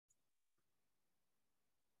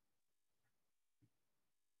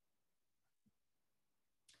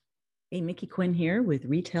Hey, Mickey Quinn here with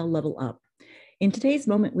Retail Level Up. In today's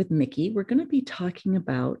moment with Mickey, we're going to be talking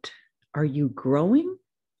about, are you growing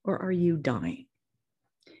or are you dying?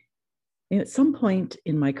 And at some point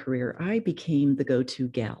in my career, I became the go-to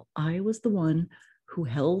gal. I was the one who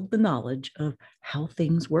held the knowledge of how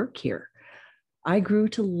things work here. I grew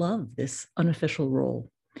to love this unofficial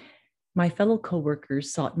role. My fellow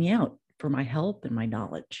coworkers sought me out for my help and my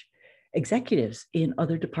knowledge. Executives in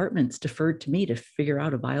other departments deferred to me to figure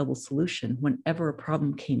out a viable solution whenever a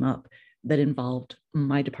problem came up that involved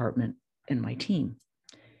my department and my team.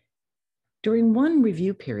 During one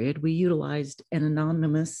review period, we utilized an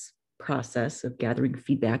anonymous process of gathering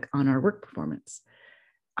feedback on our work performance.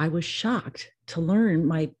 I was shocked to learn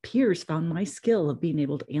my peers found my skill of being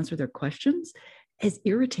able to answer their questions as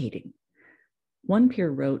irritating. One peer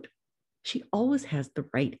wrote, "She always has the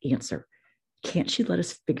right answer. Can't she let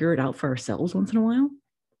us figure it out for ourselves once in a while?"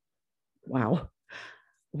 Wow.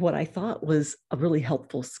 What I thought was a really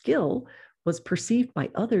helpful skill was perceived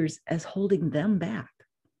by others as holding them back.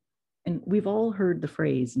 And we've all heard the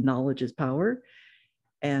phrase, knowledge is power.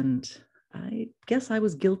 And I guess I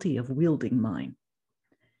was guilty of wielding mine.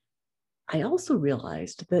 I also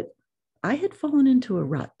realized that I had fallen into a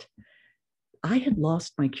rut. I had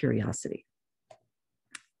lost my curiosity.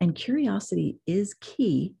 And curiosity is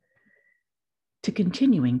key to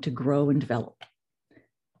continuing to grow and develop.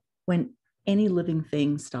 When any living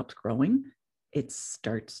thing stops growing, it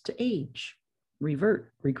starts to age,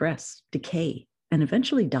 revert, regress, decay, and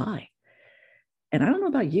eventually die. And I don't know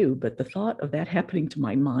about you, but the thought of that happening to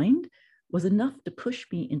my mind was enough to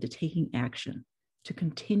push me into taking action to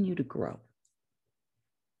continue to grow.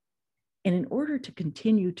 And in order to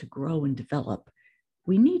continue to grow and develop,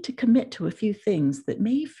 we need to commit to a few things that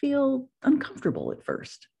may feel uncomfortable at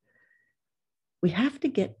first. We have to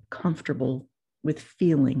get comfortable with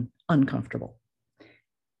feeling uncomfortable.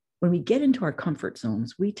 When we get into our comfort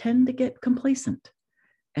zones, we tend to get complacent.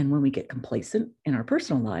 And when we get complacent in our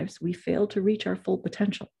personal lives, we fail to reach our full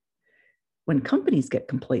potential. When companies get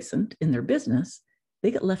complacent in their business, they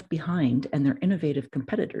get left behind and their innovative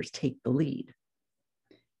competitors take the lead.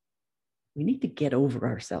 We need to get over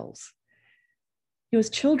ourselves. As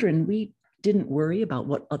children, we didn't worry about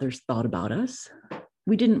what others thought about us.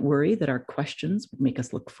 We didn't worry that our questions would make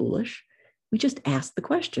us look foolish. We just asked the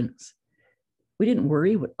questions. We didn't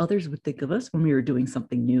worry what others would think of us when we were doing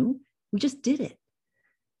something new. We just did it.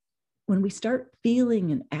 When we start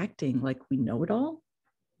feeling and acting like we know it all,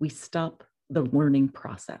 we stop the learning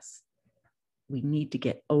process. We need to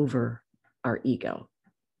get over our ego.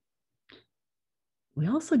 We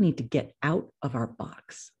also need to get out of our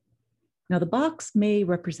box. Now, the box may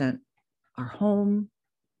represent our home,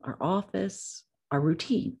 our office, our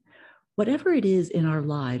routine, whatever it is in our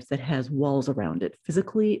lives that has walls around it,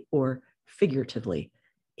 physically or figuratively,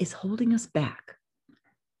 is holding us back.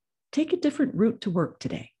 Take a different route to work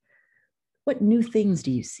today. What new things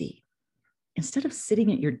do you see? Instead of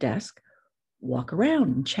sitting at your desk, walk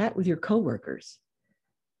around and chat with your coworkers.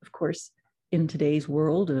 Of course, in today's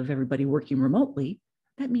world of everybody working remotely,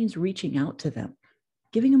 that means reaching out to them,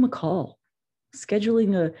 giving them a call,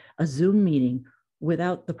 scheduling a Zoom meeting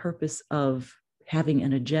without the purpose of having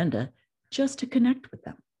an agenda, just to connect with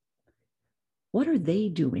them. What are they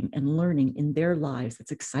doing and learning in their lives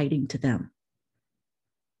that's exciting to them?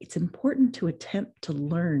 It's important to attempt to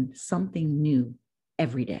learn something new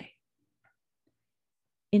every day.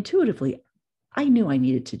 Intuitively, I knew I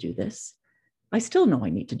needed to do this. I still know I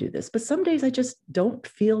need to do this, but some days I just don't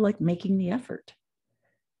feel like making the effort.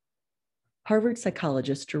 Harvard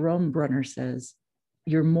psychologist Jerome Brunner says,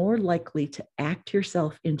 "You're more likely to act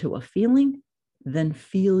yourself into a feeling than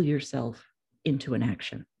feel yourself into an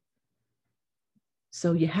action."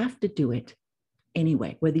 So you have to do it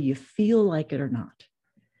anyway, whether you feel like it or not.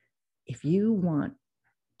 If you want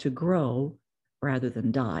to grow rather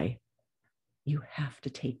than die, you have to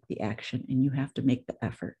take the action and you have to make the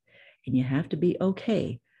effort and you have to be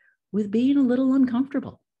okay with being a little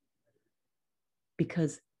uncomfortable,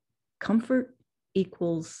 because comfort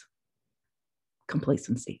equals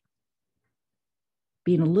complacency.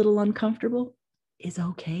 Being a little uncomfortable is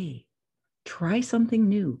okay. Try something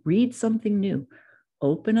new, read something new,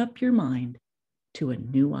 open up your mind to a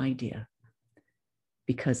new idea,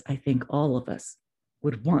 because I think all of us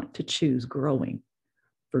would want to choose growing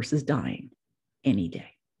versus dying any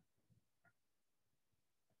day.